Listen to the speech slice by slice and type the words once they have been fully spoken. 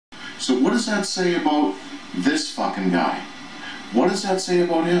So what does that say about this fucking guy? What does that say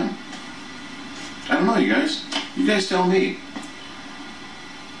about him? I don't know, you guys. You guys tell me.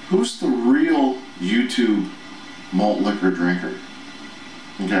 Who's the real YouTube malt liquor drinker?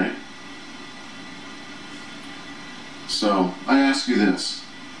 Okay? So, I ask you this.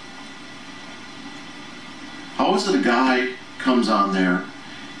 How is it a guy comes on there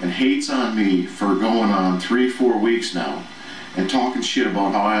and hates on me for going on 3-4 weeks now and talking shit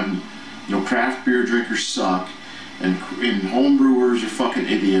about how I'm, craft beer drinkers suck and home brewers are fucking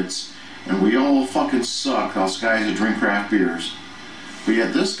idiots and we all fucking suck, us guys that drink craft beers. But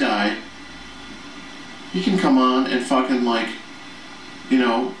yet this guy, he can come on and fucking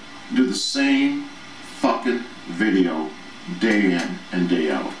do the same fucking video day in and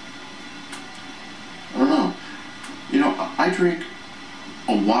day out. I don't know. I drink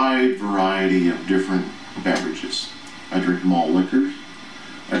a wide variety of different beverages. I drink malt liquors.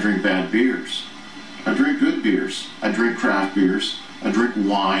 I drink bad beers. I drink good beers. I drink craft beers. I drink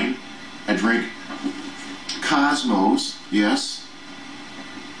wine. I drink Cosmos, yes.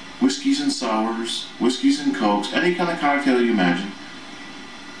 Whiskeys and sours, whiskeys and cokes, any kind of cocktail you imagine.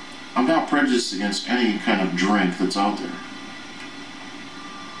 I'm not prejudiced against any kind of drink that's out there.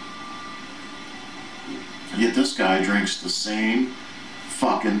 Yet this guy drinks the same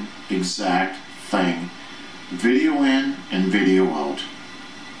fucking exact thing. Video in and video out.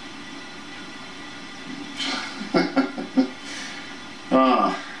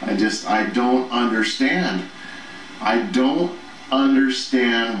 I don't understand. I don't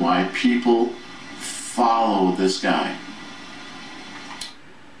understand why people follow this guy.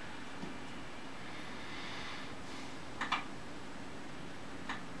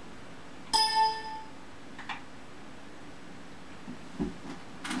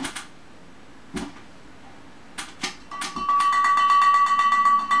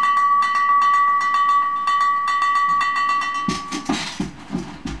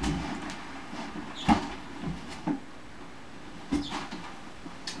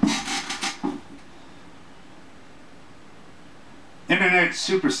 Internet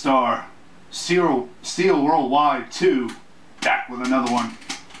superstar Steel Worldwide 2 back with another one.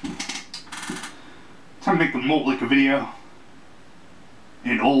 Time to make the malt liquor video.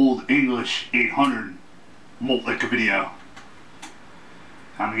 An old English 800 malt liquor video.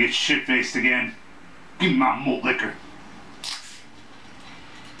 Time to get shit faced again. Give me my malt liquor.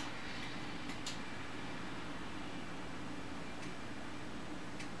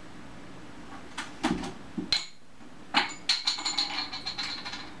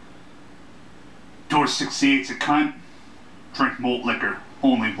 Door 68's a cunt. Drink malt liquor.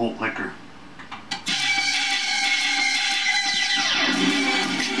 Only malt liquor.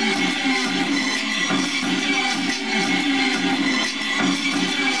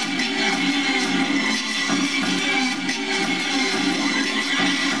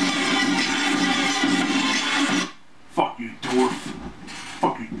 Fuck you, dwarf.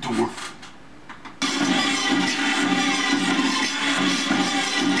 Fuck you, dwarf.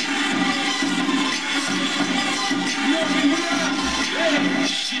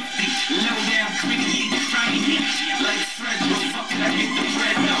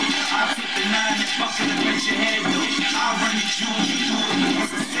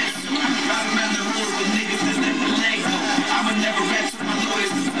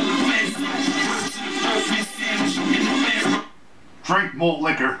 Drink malt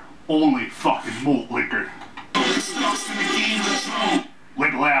liquor, only fucking malt liquor.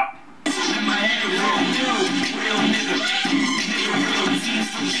 Label out.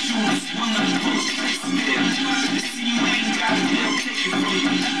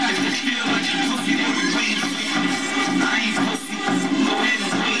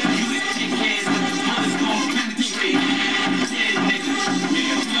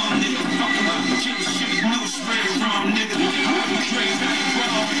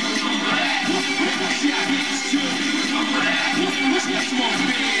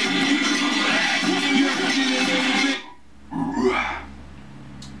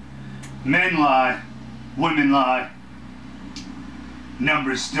 Men lie, women lie,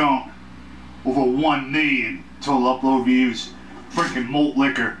 numbers don't. Over 1 million total upload views. Freaking malt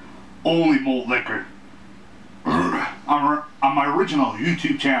liquor, only malt liquor. On my original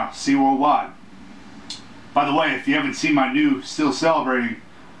YouTube channel, See Worldwide. By the way, if you haven't seen my new, still celebrating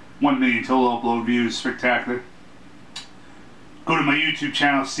 1 million total upload views, spectacular, go to my YouTube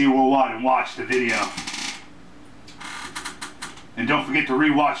channel, See Worldwide, and watch the video. And don't forget to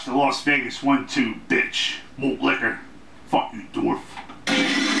rewatch the Las Vegas 1-2, bitch. Malt liquor. Fuck you, dwarf.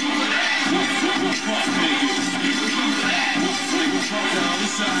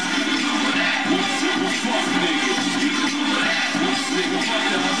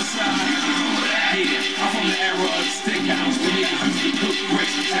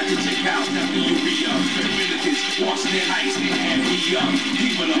 their heights, they have me up.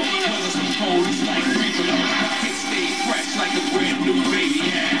 People up, weather so cold, it's like breathing up. I can stay fresh like a brand new baby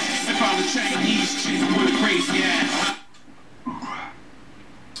ass. If I'm a Chinese chick with a crazy ass.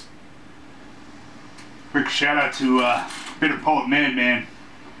 Big shout out to Bitter Poet Madman.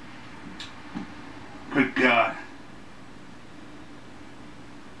 Good God.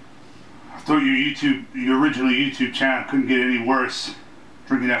 I thought your original YouTube channel couldn't get any worse.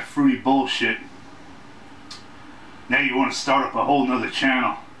 Drinking that fruity bullshit. Now you want to start up a whole nother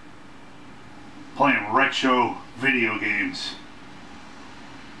channel. Playing retro video games.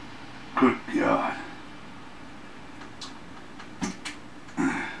 Good God.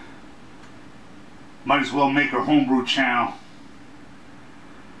 Might as well make a homebrew channel.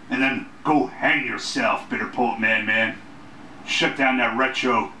 And then go hang yourself, Bitter Poet Madman. Shut down that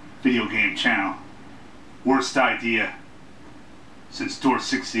retro video game channel. Worst idea since Door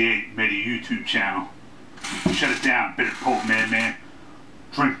 68 made a YouTube channel. Shut it down, Bitter Poet Madman.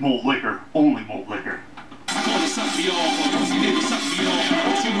 Drink malt liquor, only malt liquor. I wanna suck me off, or pussy nigga suck me off.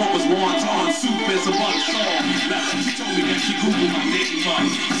 What you want was wonton soup and some butter sauce. Now she told me that she Googled my name up.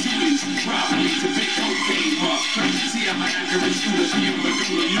 Shootings, robberies, and big cocaine up. See how my accurate shooter, you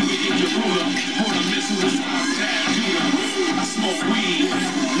medulla, you can get your ruler. Put a missile the size of Judah. I smoke weed,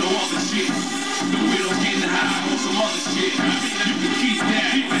 no other shit. The widows getting high on some other shit. You can keep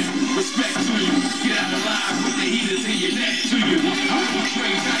that. Respect to you. Get out of line with the heaters in your neck to you. I'm gonna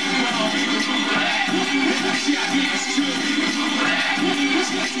train how you wrong. Shit, I get this too.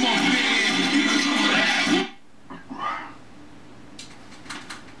 Let's smoke big.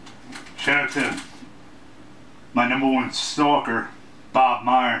 Shout out to my #1 stalker, Bob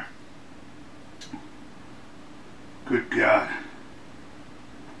Meyer. Good God.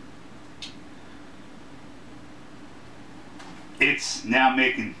 It's now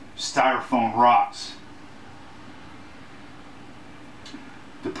making styrofoam rocks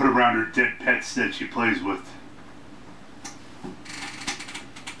to put around her dead pets that she plays with.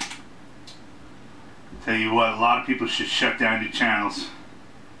 Tell you what, a lot of people should shut down your channels.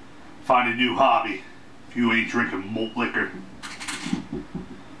 Find a new hobby. If you ain't drinking malt liquor,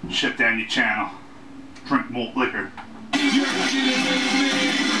 shut down your channel. Drink malt liquor.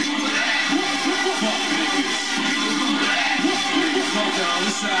 Fuck down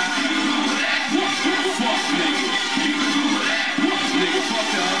the side. Fuck niggas. Nigga, fuck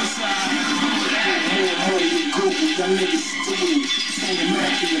the other side. More you Google, y'all niggas stupid. Send your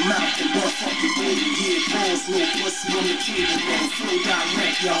mouth in your mouth and butt fucking baby. Yeah, balls, little pussy on the cable, man. Flow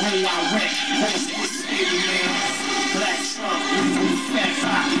direct, your whole Iraq. Horse pussy, baby, man. Black trunk, fat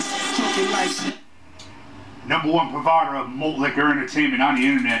pockets. Talking like shit. #1 provider of malt liquor entertainment on the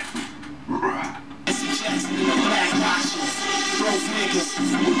internet. Jackson in the black watches. Broke niggas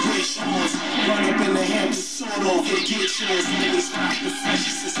with gray shorts. Run up in the hand to sort off and get yours. Niggas rock the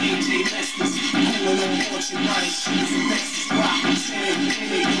freshest as AJ Lesters. Cooling on fortune, white shoes and Texas rock. I'm saying, it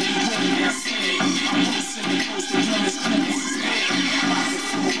ain't gonna be winning, I say. I'm posting the post to run as cool as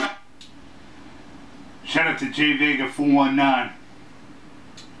it's Shout out to J Vega 419.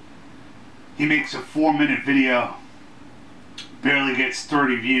 He makes a 4-minute video. Barely gets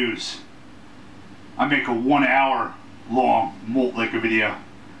 30 views. I make a 1 hour long malt liquor video.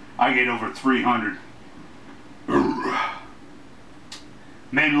 I get over 300.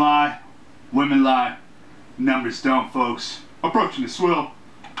 Men lie, women lie, numbers don't, folks. Approaching the swill.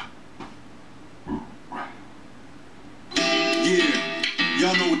 Yeah,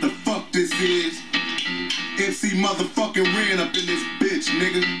 y'all know what the fuck this is. MC motherfucking Ren up in this bitch,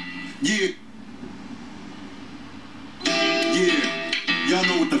 nigga. Yeah. Yeah, y'all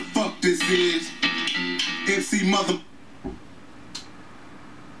know what the fuck this is. MC mother.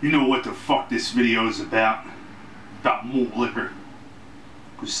 You know what the fuck this video is about. About malt liquor.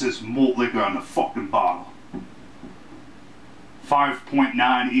 It says malt liquor on the fucking bottle.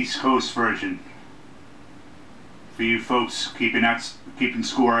 5.9 East Coast version. For you folks keeping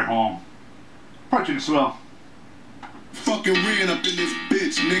score at home. Approaching as well. Fucking Ren up in this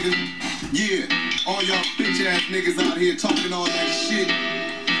bitch, nigga. Yeah, all y'all bitch ass niggas out here talking all that shit.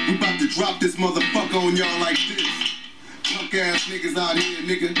 We about to drop this motherfucker on y'all like this. Punk ass niggas out here,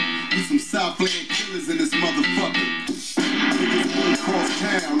 nigga. We some Southland killers in this motherfucker. Niggas all across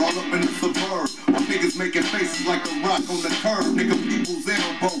town, all up in the suburb. My niggas making faces like the rock on the curb. Nigga, people's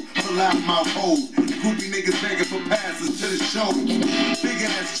elbow, pull out my hoes. Groupie niggas begging for passes to the show. Big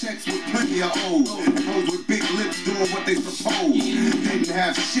ass checks with plenty of O's. And hoes with big lips doing what they suppose. Didn't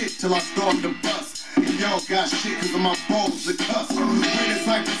have shit till I started to bust. And y'all got shit cause of my balls to cuss. Red as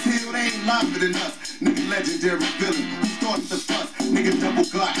Cypress Hill, they ain't liver than us. Nigga, legendary villain, who started the fuss? Nigga, double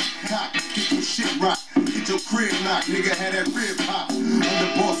Glock, cock, get your shit rock. Get your crib knock, nigga had that rib pop.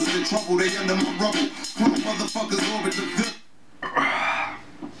 Under bosses in trouble, they under my rubble. Clone motherfuckers orbit the vil.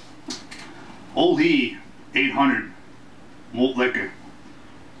 Old E 800 malt liquor.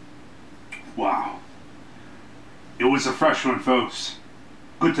 Wow. It was a fresh one, folks.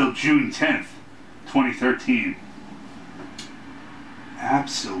 Good till June 10th, 2013.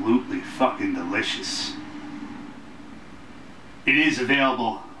 Absolutely fucking delicious. It is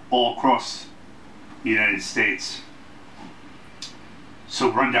available all across the United States.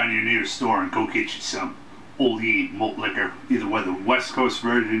 So run down to your nearest store and go get you some Old E malt liquor, either whether West Coast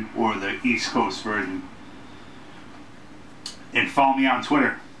version or the East Coast version. And follow me on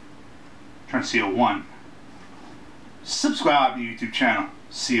Twitter, Trencio1. Subscribe to the YouTube channel,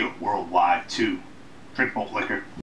 see it worldwide too. Drink malt liquor.